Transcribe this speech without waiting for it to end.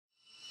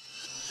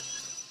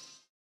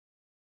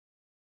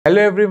Hello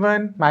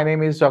everyone, my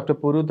name is Dr.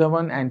 Puru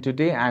Dhawan and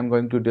today I am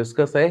going to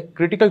discuss a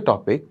critical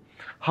topic,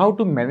 how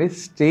to manage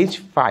stage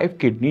 5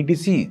 kidney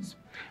disease.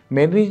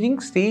 Managing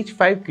stage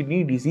 5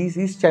 kidney disease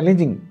is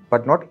challenging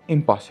but not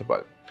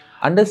impossible.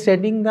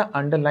 Understanding the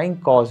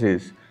underlying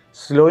causes,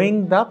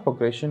 slowing the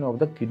progression of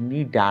the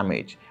kidney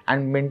damage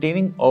and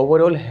maintaining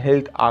overall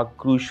health are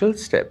crucial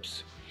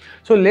steps.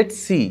 So let's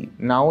see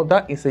now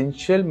the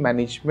essential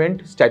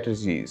management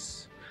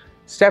strategies.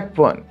 Step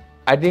 1.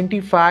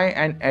 Identify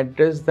and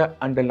address the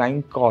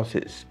underlying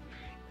causes.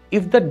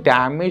 If the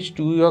damage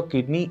to your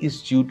kidney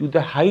is due to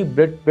the high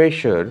blood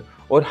pressure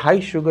or high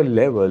sugar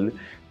level,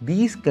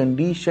 these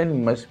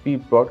conditions must be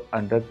brought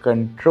under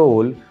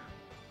control.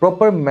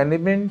 Proper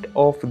management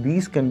of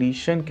these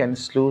conditions can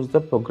slow the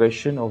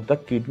progression of the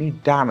kidney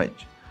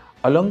damage.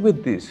 Along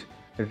with this,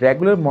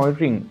 regular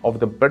monitoring of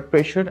the blood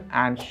pressure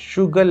and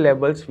sugar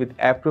levels with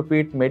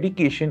appropriate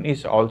medication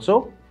is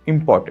also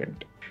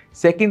important.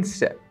 Second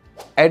step.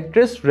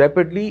 Address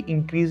rapidly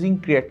increasing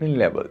creatinine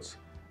levels.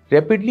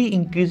 Rapidly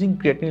increasing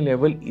creatinine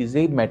level is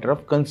a matter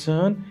of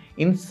concern.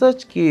 In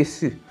such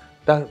cases,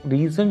 the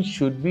reason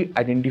should be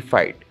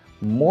identified.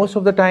 Most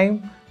of the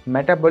time,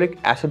 metabolic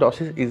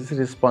acidosis is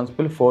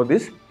responsible for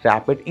this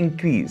rapid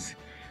increase.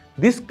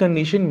 This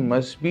condition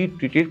must be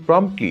treated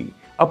promptly.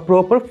 A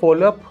proper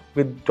follow-up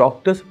with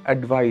doctor's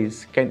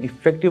advice can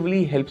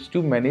effectively help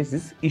to manage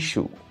this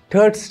issue.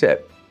 Third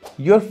step,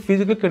 your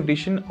physical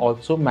condition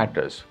also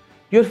matters.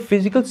 Your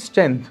physical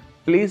strength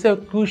plays a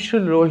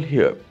crucial role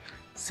here.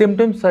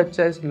 Symptoms such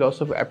as loss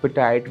of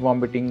appetite,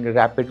 vomiting,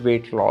 rapid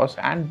weight loss,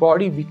 and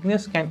body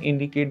weakness can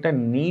indicate the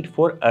need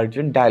for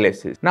urgent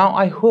dialysis. Now,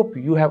 I hope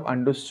you have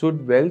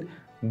understood well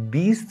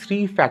these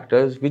three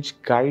factors which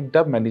guide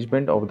the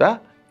management of the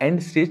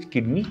end-stage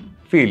kidney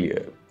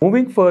failure.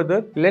 Moving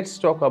further, let's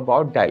talk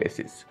about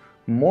dialysis.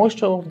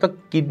 Most of the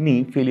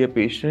kidney failure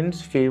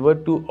patients favor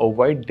to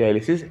avoid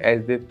dialysis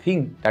as they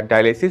think that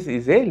dialysis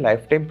is a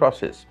lifetime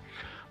process.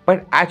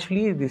 But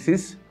actually this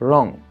is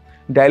wrong.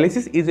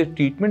 Dialysis is a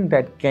treatment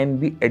that can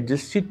be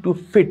adjusted to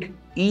fit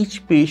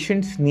each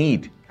patient's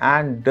need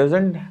and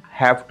doesn't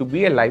have to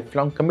be a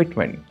lifelong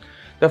commitment.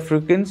 The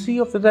frequency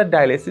of the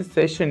dialysis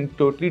session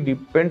totally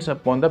depends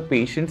upon the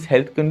patient's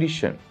health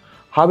condition.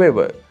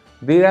 However,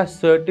 there are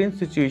certain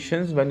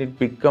situations when it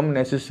becomes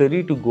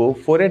necessary to go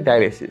for a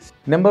dialysis.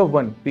 Number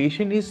 1.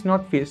 Patient is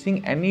not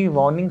facing any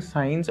warning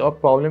signs or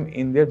problem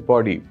in their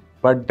body,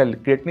 but the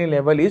creatinine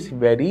level is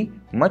very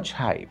much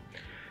high.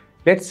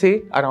 Let's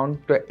say around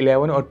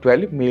 11 or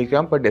 12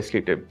 milligram per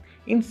deciliter.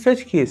 In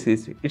such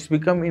cases, it's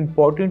become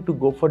important to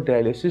go for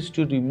dialysis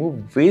to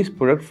remove waste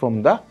product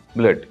from the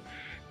blood.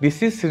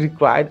 This is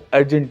required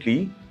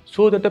urgently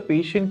so that the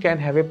patient can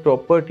have a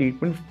proper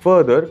treatment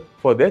further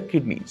for their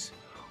kidneys.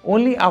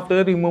 Only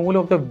after the removal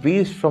of the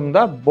waste from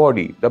the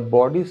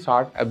body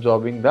starts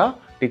absorbing the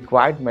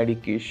required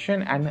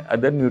medication and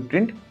other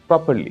nutrient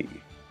properly.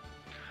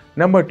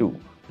 Number 2.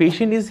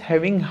 Patient is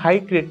having high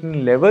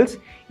creatinine levels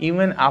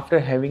even after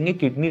having a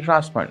kidney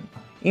transplant.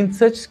 In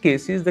such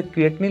cases, the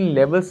creatinine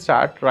levels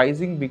start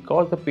rising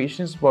because the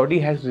patient's body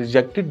has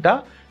rejected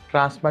the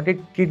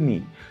transplanted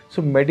kidney.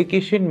 So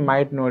medication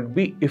might not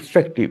be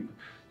effective.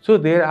 So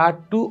there are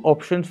two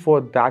options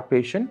for that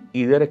patient,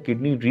 either a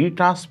kidney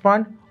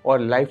retransplant or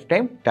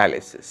lifetime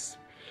dialysis.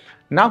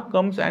 Now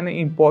comes an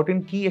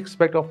important key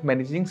aspect of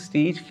managing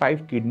stage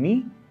 5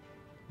 kidney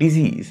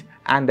disease,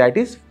 and that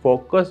is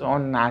focus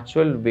on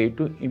natural way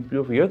to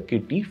improve your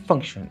kidney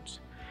functions.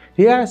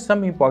 Here are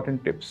some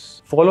important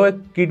tips. Follow a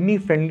kidney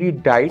friendly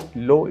diet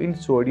low in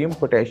sodium,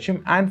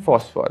 potassium and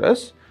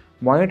phosphorus.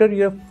 Monitor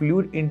your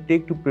fluid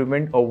intake to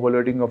prevent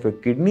overloading of your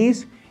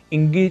kidneys.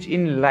 Engage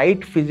in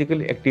light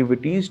physical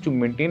activities to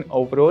maintain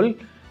overall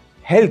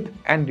health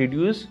and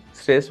reduce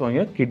stress on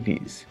your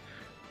kidneys.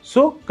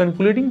 So,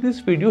 concluding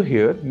this video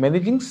here,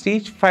 managing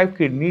stage 5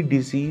 kidney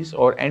disease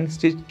or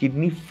end-stage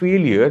kidney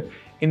failure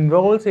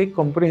involves a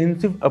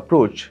comprehensive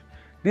approach.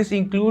 This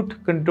includes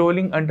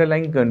controlling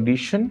underlying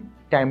condition,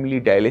 timely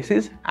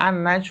dialysis,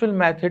 and natural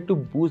method to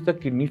boost the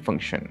kidney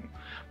function.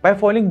 By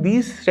following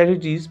these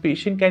strategies,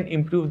 patients can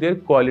improve their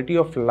quality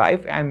of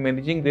life and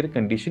managing their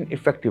condition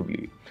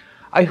effectively.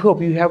 I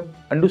hope you have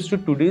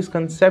understood today's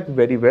concept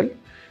very well.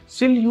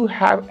 Still you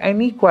have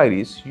any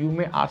queries, you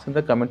may ask in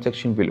the comment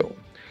section below.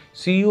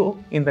 See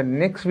you in the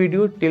next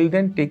video. Till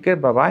then, take care,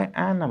 bye bye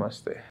and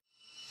namaste.